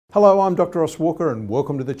Hello, I'm Dr. Ross Walker and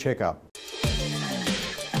welcome to The Checkup.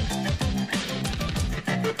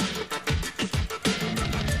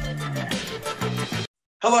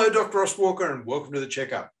 Hello, Dr. Ross Walker and welcome to The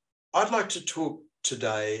Checkup. I'd like to talk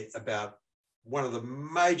today about one of the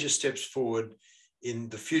major steps forward in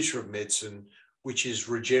the future of medicine, which is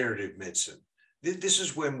regenerative medicine. This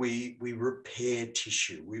is when we repair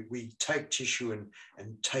tissue. We take tissue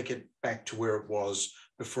and take it back to where it was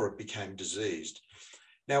before it became diseased.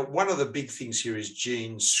 Now, one of the big things here is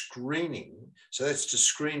gene screening. So that's to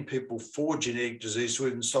screen people for genetic disease to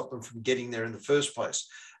even stop them from getting there in the first place.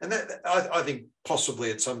 And that, I think possibly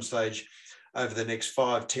at some stage over the next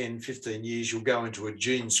 5, 10, 15 years, you'll go into a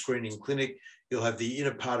gene screening clinic. You'll have the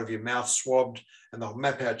inner part of your mouth swabbed and they'll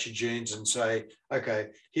map out your genes and say, okay,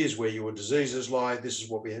 here's where your diseases lie. This is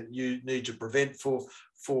what you need to prevent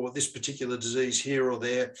for this particular disease here or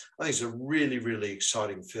there. I think it's a really, really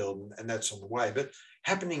exciting field and that's on the way. But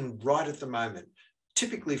happening right at the moment,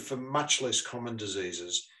 typically for much less common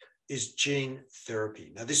diseases, is gene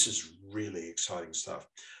therapy. Now, this is really exciting stuff.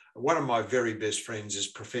 One of my very best friends is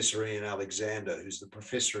Professor Ian Alexander, who's the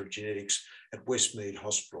Professor of Genetics at Westmead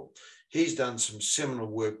Hospital. He's done some seminal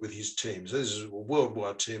work with his team. So this is a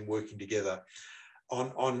worldwide team working together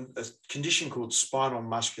on a condition called spinal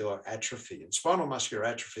muscular atrophy. And spinal muscular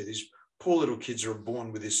atrophy, these poor little kids are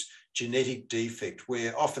born with this genetic defect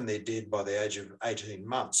where often they're dead by the age of 18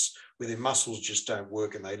 months, where their muscles just don't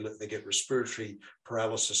work and they get respiratory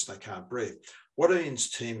paralysis and they can't breathe. What Ian's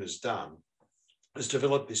team has done is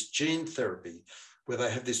develop this gene therapy where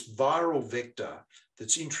they have this viral vector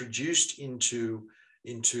that's introduced into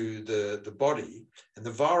the body, and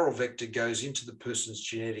the viral vector goes into the person's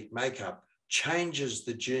genetic makeup, changes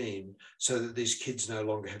the gene so that these kids no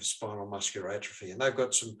longer have spinal muscular atrophy. And they've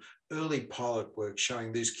got some early pilot work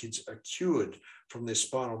showing these kids are cured from their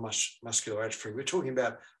spinal muscular atrophy. We're talking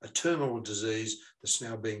about a terminal disease that's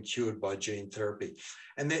now being cured by gene therapy.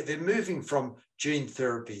 And they're moving from gene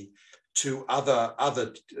therapy to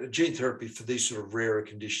other gene therapy for these sort of rarer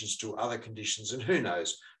conditions to other conditions. And who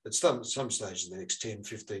knows, at some stage in the next 10,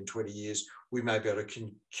 15, 20 years, we may be able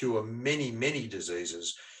to cure many, many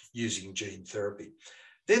diseases using gene therapy.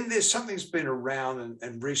 Then there's something that's been around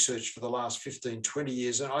and researched for the last 15, 20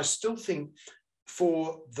 years. And I still think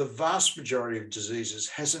for the vast majority of diseases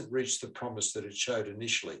hasn't reached the promise that it showed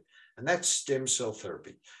initially. And that's stem cell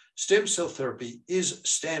therapy. Stem cell therapy is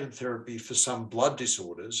standard therapy for some blood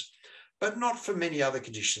disorders, but not for many other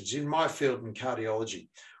conditions. In my field in cardiology,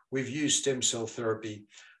 we've used stem cell therapy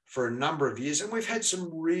for a number of years, and we've had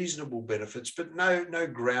some reasonable benefits, but no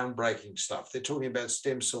groundbreaking stuff. They're talking about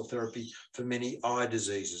stem cell therapy for many eye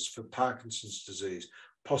diseases, for Parkinson's disease,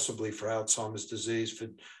 possibly for Alzheimer's disease,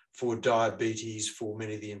 for diabetes, for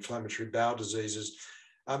many of the inflammatory bowel diseases.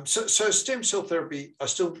 So stem cell therapy, I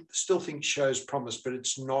still think shows promise, but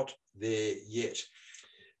it's not there yet.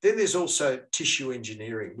 Then there's also tissue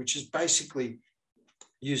engineering, which is basically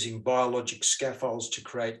using biologic scaffolds to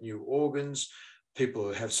create new organs. People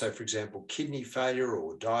who have, say, for example, kidney failure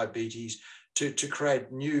or diabetes, to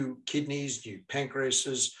create new kidneys, new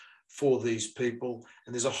pancreases for these people.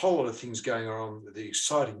 And there's a whole lot of things going on with the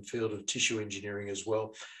exciting field of tissue engineering as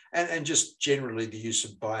well, and just generally the use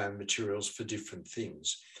of biomaterials for different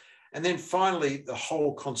things. And then finally, the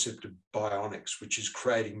whole concept of bionics, which is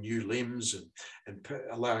creating new limbs and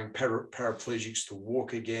allowing paraplegics to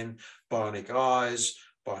walk again, bionic eyes,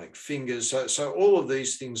 bionic fingers. So all of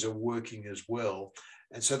these things are working as well.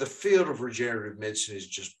 And so the field of regenerative medicine is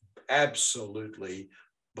just absolutely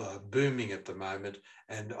booming at the moment.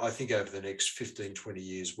 And I think over the next 15, 20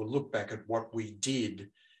 years, we'll look back at what we did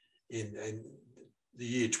in the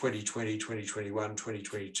year 2020, 2021,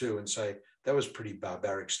 2022 and say, that was pretty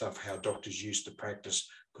barbaric stuff, how doctors used to practice,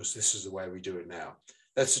 because this is the way we do it now.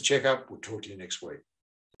 That's The Checkup. We'll talk to you next week.